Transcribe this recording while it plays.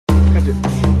it.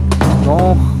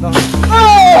 No.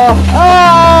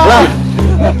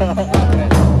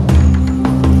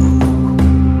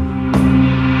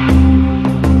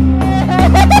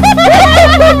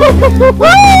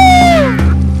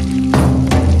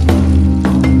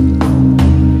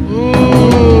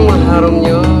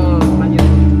 Harumnya. Lanjut.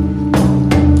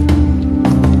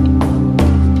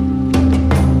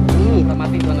 Udah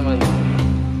mati teman-teman.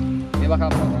 Dia bakal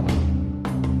program.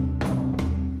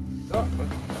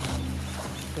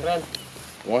 Keren.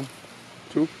 1,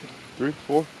 2, 3,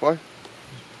 4, 5,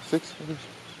 6.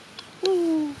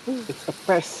 It's a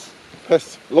pest.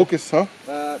 Pest. Locust, huh?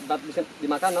 Dat bisa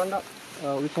dimakan, non, Dok?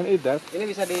 We can eat that. Ini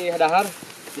bisa dihadahar,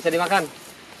 bisa dimakan.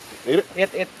 Eat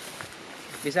it? Eat.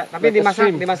 Bisa, tapi Like a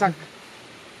shrimp. dimasak.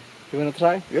 You wanna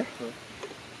try? Yeah.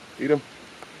 Eat them.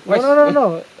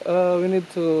 No. We need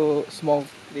to smoke.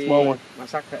 Small one.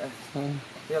 Masak.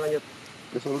 Ya lanjut.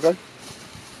 This little guy?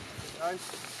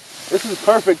 This is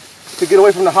perfect to get away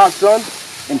from the hot sun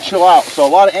and chill out. So a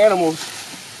lot of animals.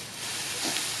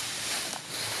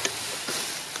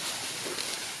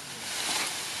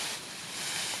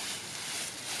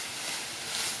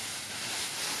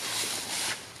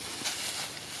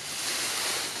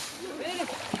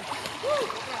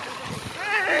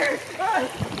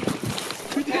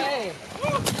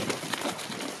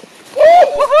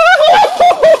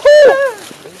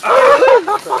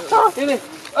 Ini.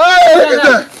 Hey,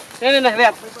 Ini nih,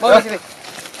 lihat. Bawa sini.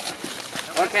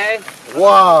 Oke.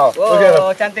 wow. Look at him.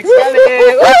 Wow, cantik sekali.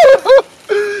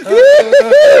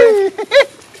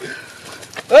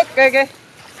 Oke.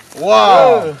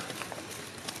 Wow.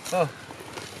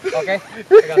 Oke.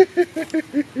 Pegang.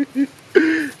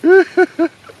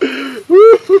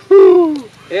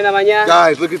 Ini namanya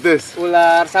Guys, look at this.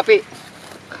 ular sapi.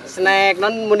 Snake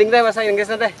non munding teh bahasa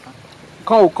Inggrisnya teh.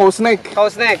 Cow snake.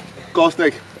 Cow snake. Ghost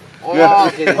snake. Oh, Yeah.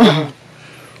 gini.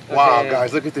 Wow, Okay.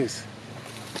 guys, look at this.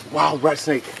 Wild rat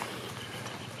snake.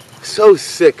 So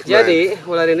sick, man. Jadi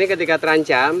ular ini ketika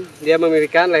terancam dia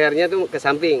memilihkan lehernya tuh ke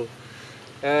samping.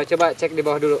 Coba cek di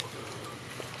bawah dulu.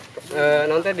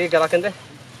 Nanti digalakan teh.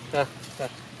 Nah.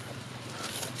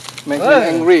 Make me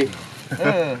angry.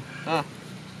 No.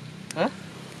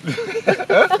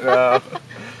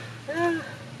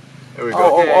 There we go.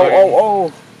 Oh.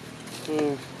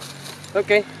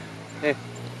 Oke.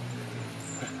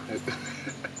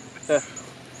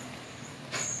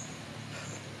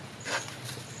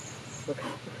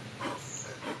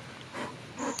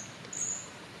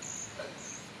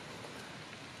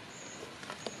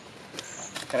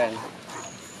 Keren.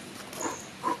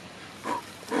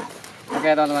 Oke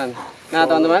teman-teman. Nah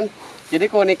teman-teman, jadi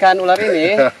keunikan ular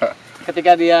ini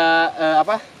ketika dia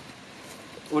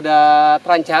udah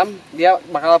terancam, dia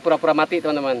bakal pura-pura mati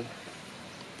teman-teman.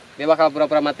 Dia bakal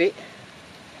pura-pura mati.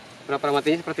 Pura-pura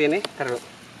matinya seperti ini. Taruh.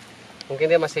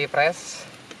 Mungkin dia masih fresh.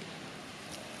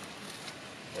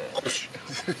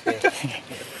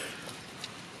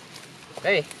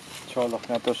 Hey.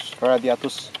 Coloknya terus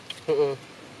radiatus.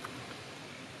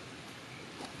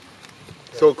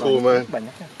 So cool, man.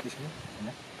 Banyak ya di sini.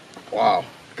 Wow.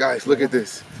 Guys, look at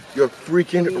this. You're a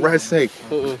freaking rat snake.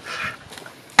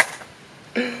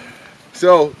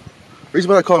 So, the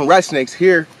reason why I call them rat snakes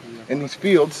here in these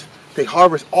fields, they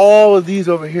harvest all of these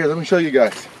over here. Let me show you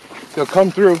guys. They'll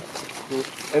come through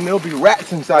and there'll be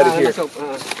rats inside of here.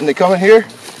 And they come in here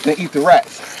and they eat the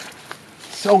rats.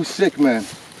 So sick, man.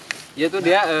 Ya tuh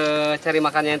dia cari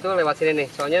makannya itu lewat sini nih.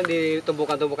 Soalnya di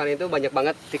tumpukan-tumpukan itu banyak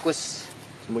banget tikus.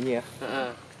 Sembunyi ya.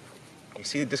 You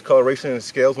see the discoloration in the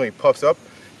scales when he puffs up?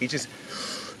 He's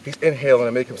inhaling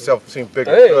to make himself seem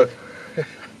bigger. Hey. Look.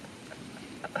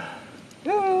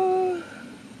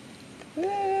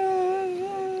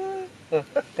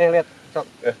 Lihat, sok.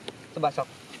 Coba sok.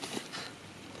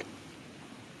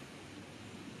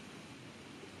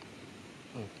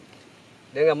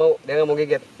 Dia nggak mau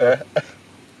gigit.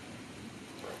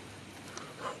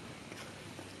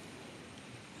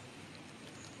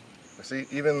 See,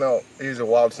 even though he's a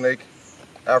wild snake,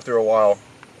 after a while,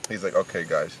 he's like, okay,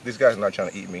 guys, these guys are not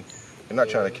trying to eat me. They're not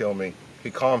trying to kill me.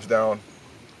 He calms down.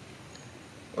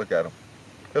 Look at him.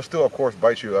 He'll still, of course,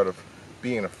 bite you out of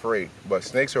being afraid, but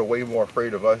snakes are way more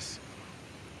afraid of us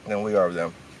than we are of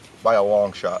them, by a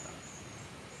long shot.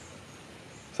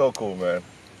 So cool, man.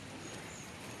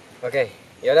 Oke,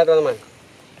 yaudah teman-teman.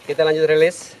 Kita lanjut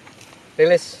rilis.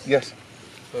 Yes.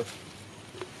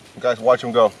 Guys, watch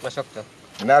him go. Masuk tuh.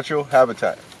 Natural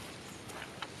habitat.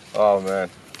 Oh, man.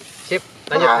 Sip,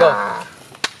 lanjut go.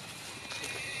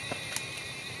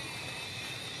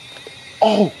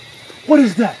 Oh, what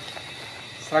is that?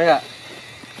 Serangga.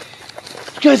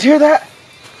 You guys hear that?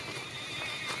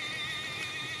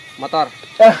 Motor.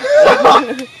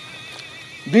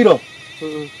 Beetle.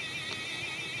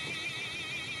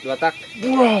 Dua tak.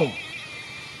 Bro.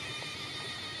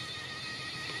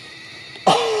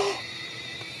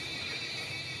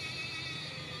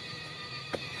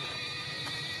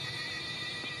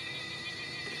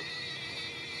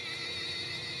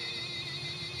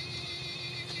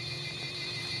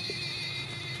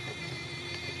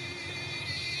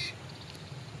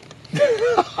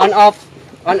 On off.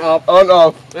 On off. On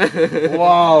off.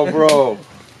 Wow, bro.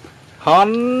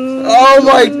 Han. Oh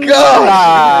my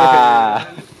god.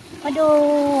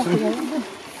 Aduh.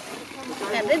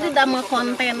 Tadi sudah mau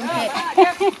konten kayak.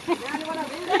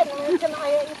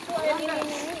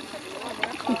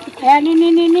 Ya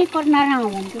ini korna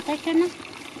ngawon kita sana.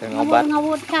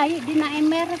 Ngawut kai di na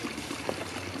ember.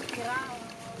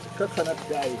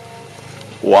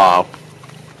 Wow.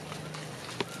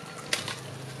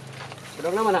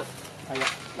 Bedong na mana? Ayo.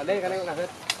 Tadi kan yang kasih.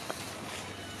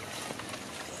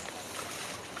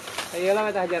 Ayo lah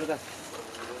kita hajar tas.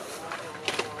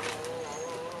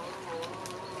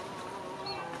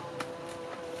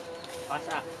 Pas.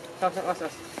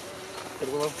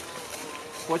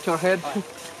 Watch your head.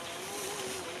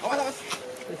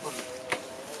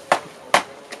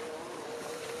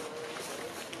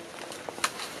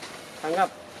 Tanggap.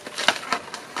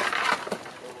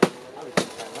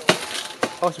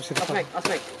 Oh, susah.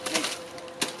 Osmek.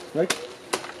 Right?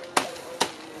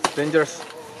 Dangerous.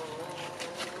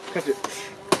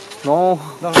 No.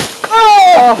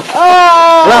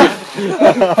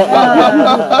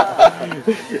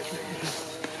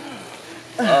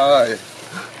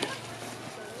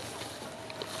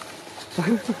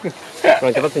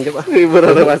 Kurang cepat sih coba.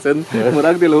 Berada pasen.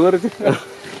 Murang di luar.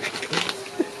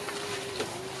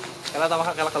 Kalau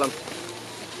tambah kalau kolam.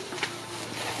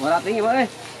 Muara tinggi boleh.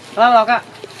 Kalau kak.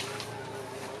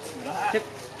 Sip.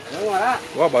 Muara.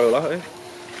 Wah, barulah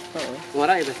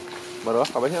Muara itu. Barulah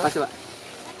kabehnya. Pasti pak.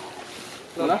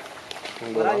 Lola.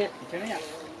 Muaranya.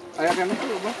 Aya kana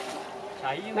tuh, Bang.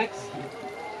 Next.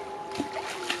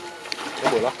 Ya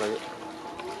bola lagi.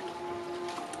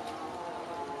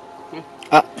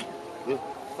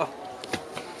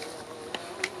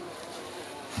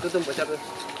 Tutup pacar tuh.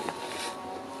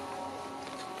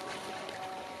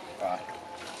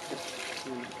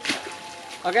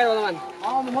 Oke teman-teman.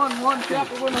 Oh, mohon siap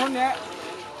ibu nuhun ya.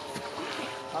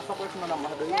 Masuk wis menambah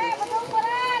deui.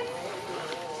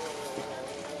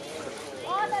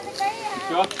 Oh, tadi kayak.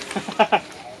 Yo.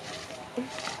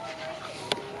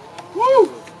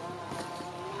 Woo!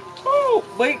 Oh,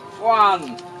 big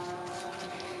one.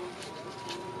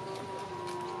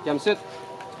 Jumpsuit.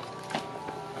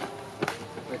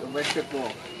 Wait,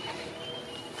 basketball.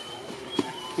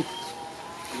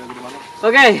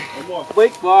 Oke.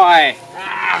 Big boy.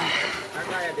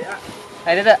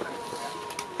 Ayo Dada.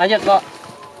 Lanjut kok.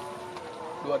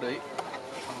 Dua deui.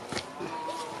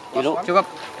 Cukup.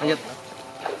 Lanjut.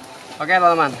 Oke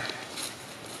teman-teman.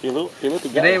 Tilu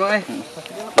tiga. Gede bang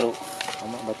Tilu.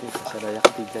 Sama berarti sadaya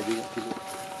ketiga juga tilu.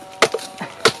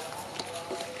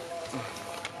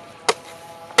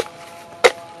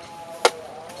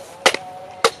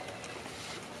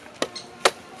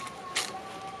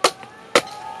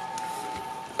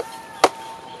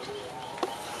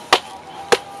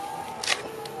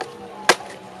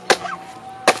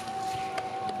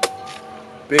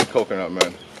 Big coconut,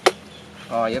 man.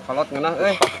 Oh iya kolot ngeunah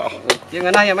euy. Ieu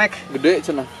ngeunah ya Mac. Gede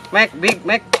cenah. Mac big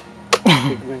Mac.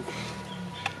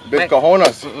 Big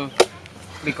cojones.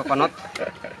 Big coconut.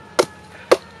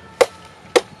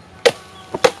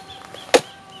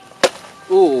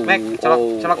 Mac,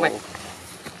 colok Mac.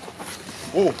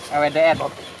 EWDR.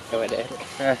 EWDR.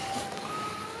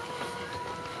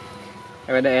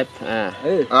 EWDR. Nah.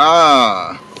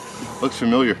 Ah, looks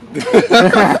familiar.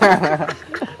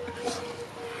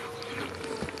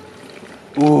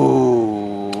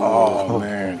 Ooh. Oh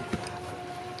man.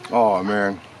 Oh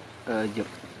man. Juk,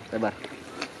 lebar.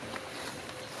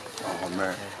 Oh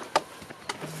man.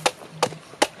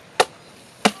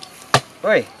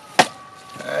 Woi.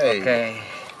 Hey. Oke.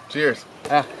 Cheers.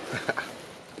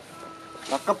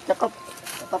 Cakep. Cakep.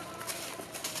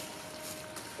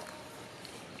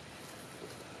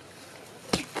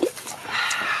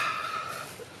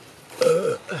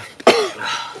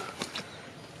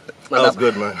 That was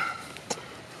good, man.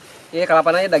 Iya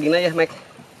kalapan aja daging aja Mac.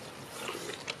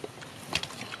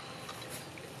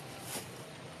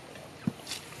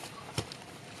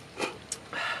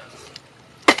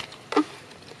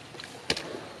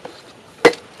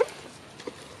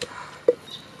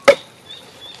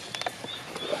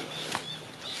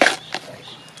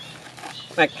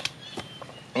 Mac.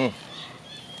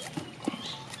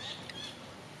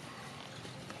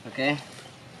 Oke.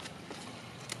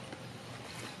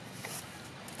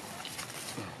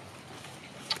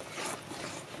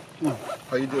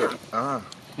 How you do it? Ah.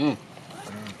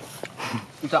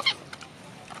 Bisa.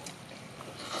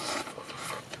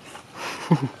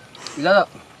 Bisa tak?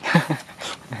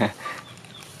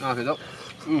 Nah, gitu.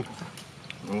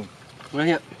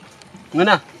 Ngena.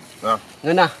 Ngena. Ah.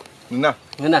 Ngena. Nana.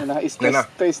 Ngena. Nah, is Nana.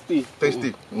 tasty.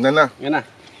 Tasty. Nana. Ngena.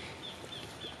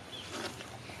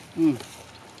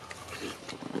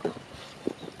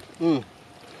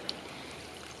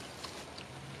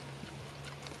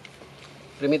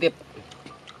 Primitif.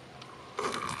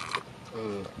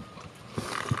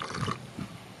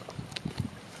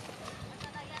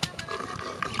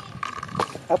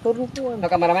 Atur rupuan. Nah,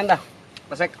 kameramen dah.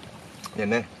 Pasek.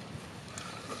 Nene.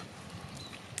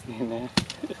 Ini.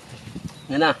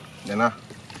 Ngena. Nana.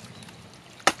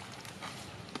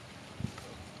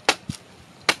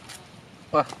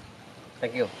 Wah.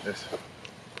 Thank you. Yes.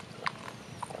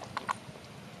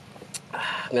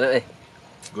 Ngena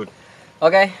Good.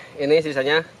 Oke, ini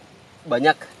sisanya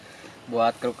banyak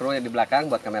buat kru-kru yang di belakang,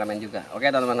 buat kameramen juga. Oke,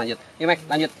 teman-teman lanjut. Yuk, Mek,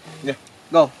 lanjut. Ya.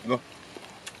 Go. Go.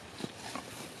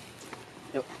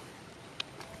 Yuk.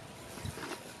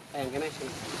 Yang kene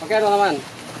sini. Oke, teman-teman.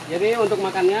 Jadi untuk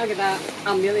makannya kita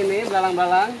ambil ini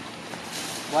belalang-belalang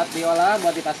buat diolah,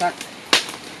 buat dipasak.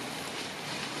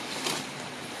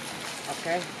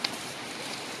 Oke.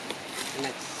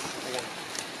 Next. Pegang.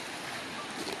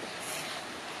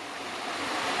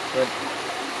 Good.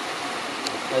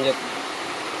 Lanjut.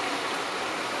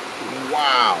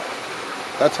 Wow.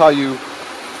 That's how you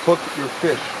cook your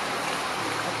fish.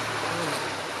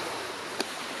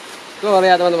 Tuh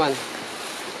lihat teman-teman.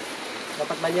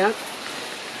 Dapat banyak.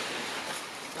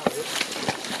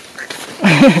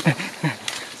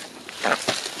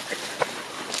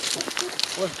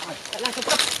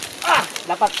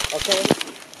 Dapat. Oke.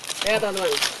 Ya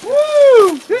teman-teman.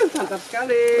 Woo! Mantap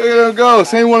sekali. Look at him go.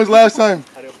 Same one as last time.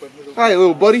 Hi,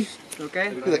 little buddy. Oke.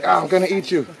 He's like, I'm gonna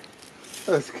eat you.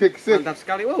 Let's kick sick. Mantap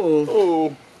sekali. Oh.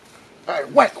 All right,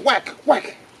 whack, whack,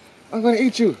 whack. I'm gonna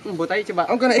eat you. Butai coba.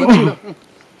 I'm gonna eat you.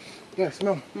 Yeah,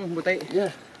 smell. Butai.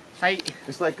 Yeah. Sai.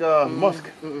 It's like musk.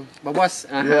 Bobos.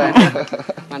 Yeah.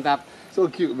 Mantap. So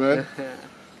cute, man.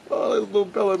 Oh, this little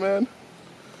fella, man.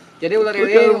 Jadi ular Look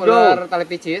ini at him go. ular tali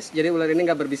picis. Jadi ular ini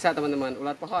nggak berbisa teman-teman.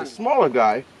 Ular pohon. The smaller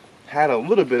guy had a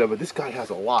little bit of it. This guy has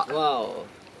a lot. Wow.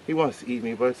 He wants to eat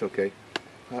me, but it's okay.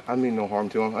 I mean no harm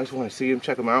to him. I just want to see him,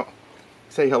 check him out,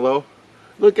 say hello.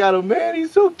 Look at him, man.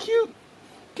 He's so cute.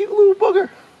 Cute little bugger.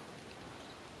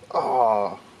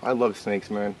 Oh, I love snakes,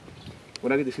 man.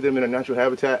 When I get to see them in their natural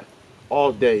habitat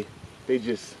all day, they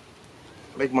just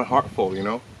make my heart full, you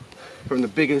know? From the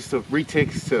biggest of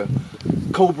retics to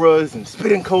cobras and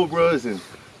spitting cobras and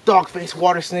dog-faced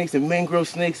water snakes and mangrove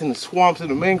snakes in the swamps and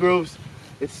the mangroves.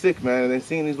 It's sick, man. And then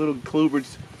seeing these little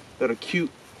colubrids that are cute,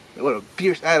 what a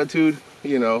fierce attitude,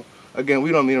 you know. Again,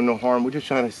 we don't mean them no harm. We're just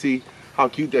trying to see how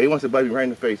cute they are. He wants to bite me right in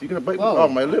the face. You gonna bite me? Whoa. Oh,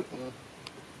 my lip.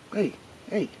 Hey,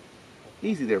 hey,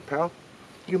 easy there, pal.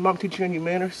 Your mom teach you any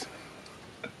manners?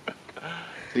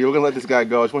 So we're gonna let this guy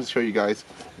go. I just want to show you guys.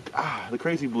 The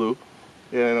crazy blue.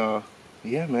 And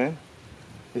yeah, man,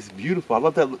 it's beautiful. I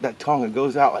love that tongue. It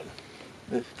goes out like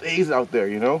it stays out there,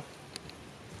 you know.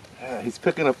 Yeah, he's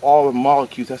picking up all the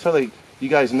molecules. That's how you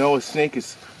guys know a snake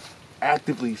is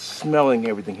actively smelling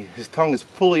everything. His tongue is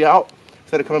fully out.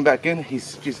 Instead of coming back in,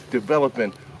 he's just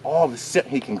developing all the scent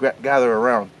he can gather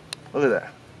around. Look at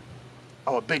that.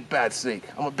 I'm a big bad snake.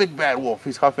 I'm a big bad wolf.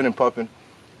 He's huffing and puffing,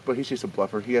 but he's just a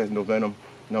bluffer. He has no venom,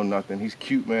 no nothing. He's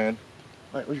cute, man.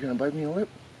 All right, what, you gonna bite me in the lip?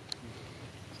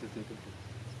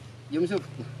 Jom sup.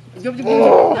 Jom.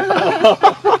 Oh.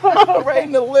 Right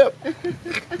in the lip.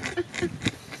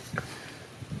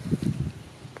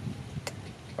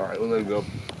 All right, we'll let him go.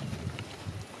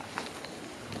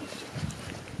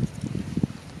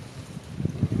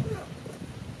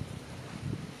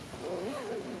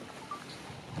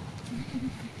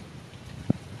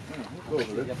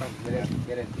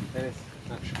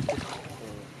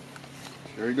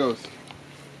 There he goes.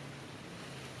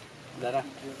 Darah.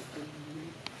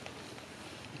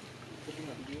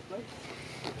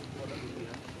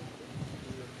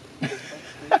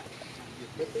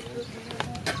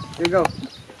 Here you go.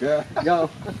 Yeah. Go.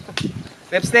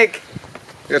 Lipstick.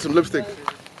 Got some lipstick.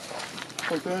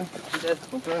 One time.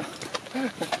 One time.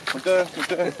 One time.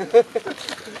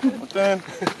 One time.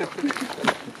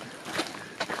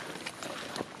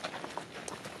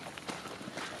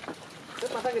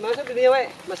 Masak di mana sih dia, Wei?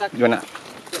 Masak. Gimana?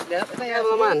 Ya,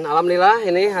 teman-teman, alhamdulillah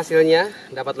ini hasilnya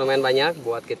dapat lumayan banyak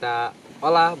buat kita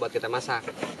olah, buat kita masak.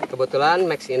 Kebetulan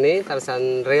Max ini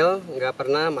Tarzan real nggak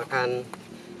pernah makan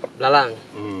belalang.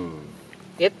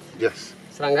 Eat? Yes.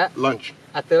 Serangga? Lunch.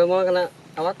 Atil mau kena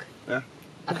awak? Yeah.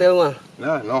 Atil mah.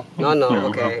 Nah, no. No.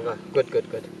 Oke. Good.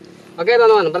 Oke,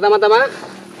 teman-teman. Pertama-tama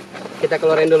kita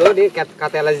keluarin dulu di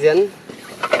Ketagihan.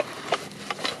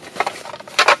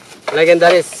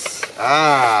 Legendaris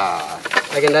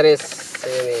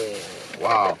ini.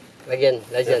 Wow. Legend.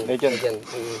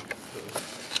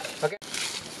 Oke.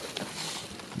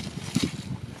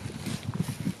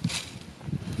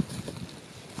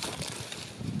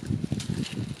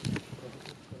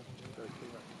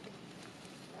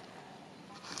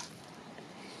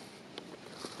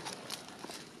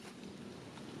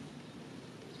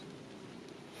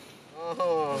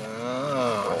 Oh.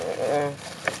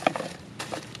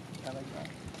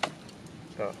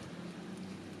 Tuh.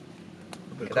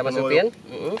 Kita masukin.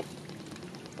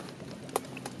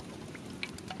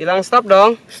 Hilang stop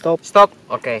dong. Stop.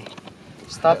 Oke.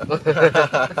 Stop.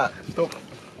 Stop.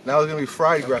 Now it's gonna be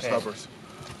fried grasshoppers.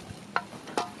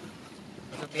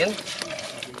 Masukin.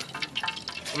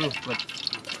 Good.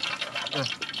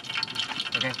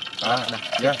 Oke.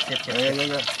 Yeah. Sip.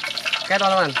 Yeah. Oke,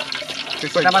 teman-teman.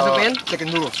 It's Kita masukin.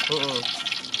 chicken noodles.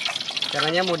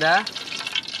 Caranya mudah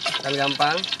dan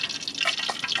gampang.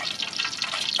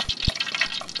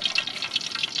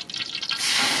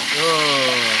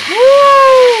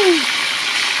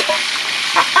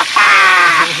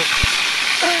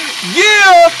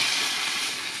 Yeah.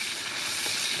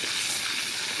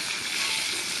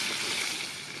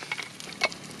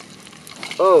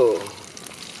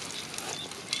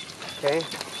 Oke.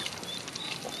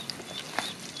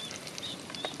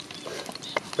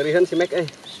 Berikan si Mac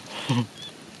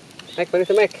Mac, beri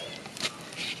si Mac.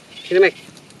 Sini Mac.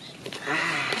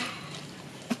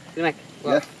 Sini Mac.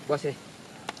 Gua sini.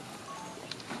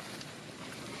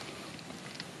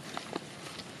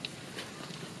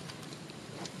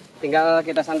 Tinggal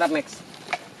kita santap Max.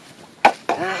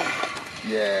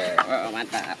 Yeah. Oh,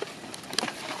 mantap.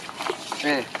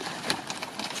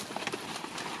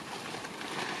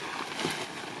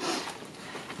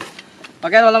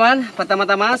 Oke teman-teman,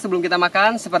 pertama-tama sebelum kita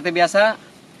makan seperti biasa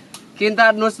kita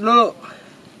adus dulu.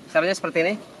 Caranya seperti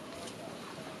ini.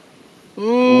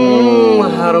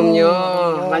 Harumnya.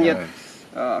 Lanjut.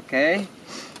 Oke.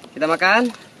 Kita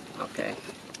makan. Oke.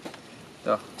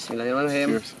 Tuh,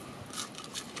 bismillahirrahmanirrahim. Cheers.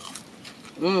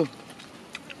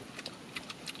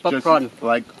 Popcorn. Just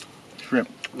like shrimp.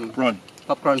 Prawn.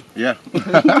 Popcorn. Yeah.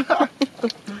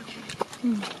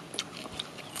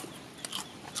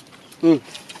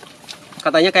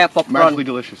 Katanya kayak popcorn. Massively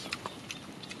delicious.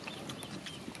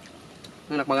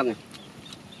 Enak banget nih.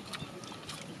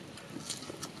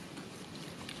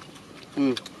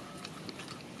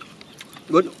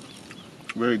 Good.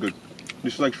 Very good.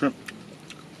 Just like shrimp.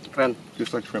 Keren.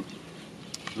 Just like shrimp.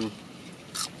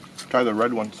 Try the red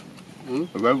ones.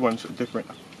 The red ones are different.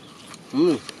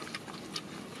 The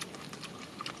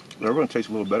red one tastes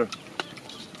a little better.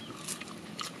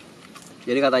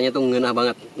 Jadi katanya tuh ngeunah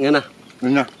banget. Ngeunah.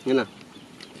 Nah.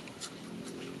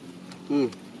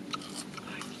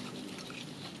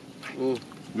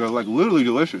 They're like literally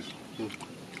delicious.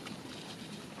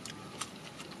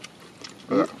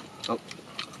 Oh.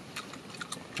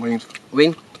 Wings,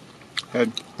 Wing.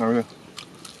 head, everything.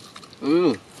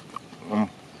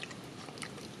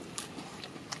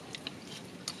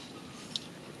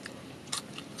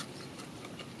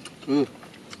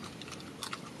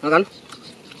 Makan.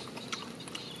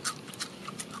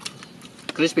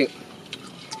 Crispy.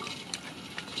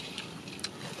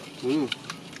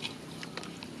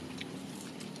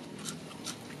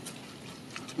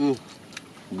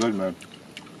 Good, man.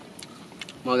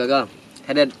 Mau gagal.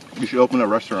 Headed. You should open a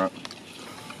restaurant.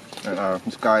 And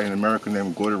this guy in America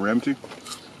named Gordon Ramsay.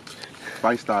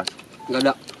 5 stars. Nggak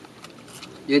ada.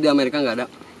 Jadi di Amerika nggak ada.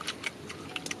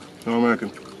 No American.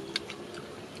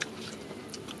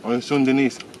 Only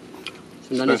Sundanese.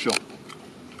 Sundanese. Special.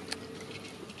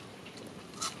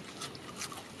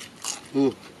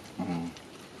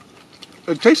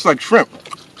 It tastes like shrimp.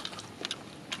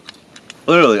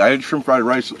 Literally, I ate shrimp fried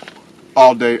rice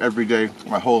all day, every day,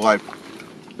 my whole life.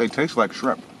 They taste like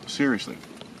shrimp. Seriously.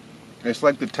 It's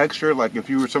like the texture, like if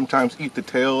you were sometimes eat the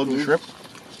tail of the shrimp,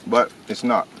 but it's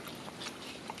not.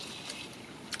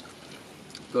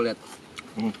 Tuh lihat.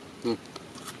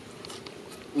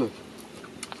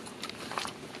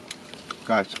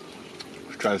 Guys,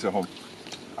 let's try this at home.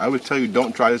 I would tell you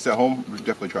don't try this at home, but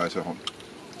definitely try this at home.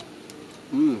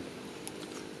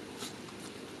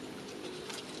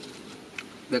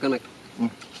 Bacon, Mac.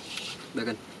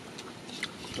 Bacon.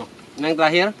 Oh. Yang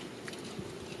terakhir.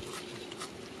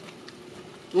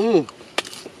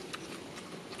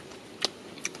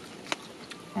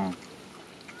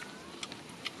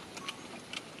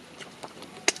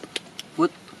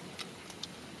 Food.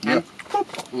 And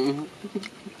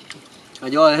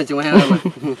Jual cuma yang lama.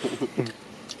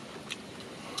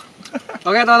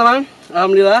 Oke teman-teman,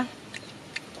 alhamdulillah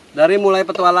dari mulai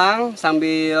petualang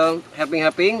sambil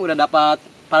helping udah dapat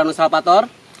Paranus salvator,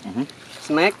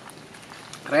 snack,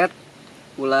 red,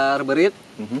 ular berit,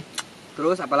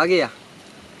 terus apa lagi ya?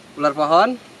 Ular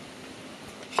pohon,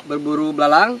 berburu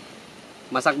belalang,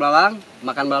 masak belalang,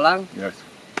 makan belalang, Yes.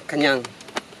 kenyang.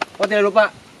 Oh tidak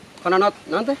lupa kononot,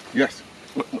 nanti? Yes.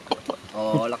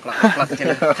 Oh lak kalapa.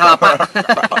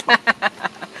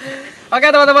 Oke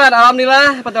teman-teman,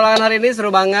 alhamdulillah petualangan hari ini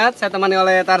seru banget. Saya temani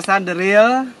oleh Tarzan The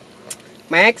Real,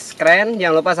 Max, keren.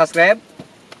 Jangan lupa subscribe.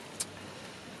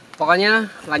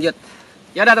 Pokoknya lanjut.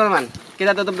 Yaudah teman-teman,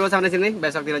 kita tutup dulu sampai sini.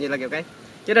 Besok dilanjut lagi, oke?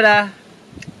 Yaudah dah.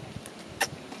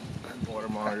 Water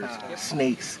monitors,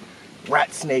 snakes,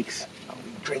 rat snakes.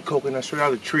 Drink coconut straight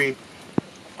out of the tree.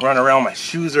 Run around, my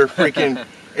shoes are freaking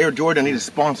Air Jordan. Need a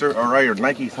sponsor, all right, or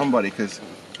Nike, somebody, because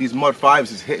these Mud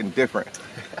 5s is hitting different.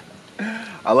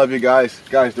 I love you guys.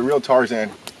 Guys, the real Tarzan.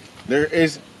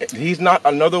 He's not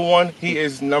another one, he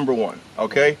is #1,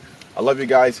 okay? I love you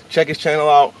guys. Check his channel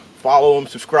out, follow him,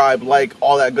 subscribe, like,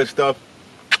 all that good stuff.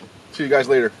 See you guys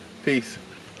later. Peace.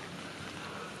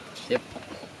 Yep.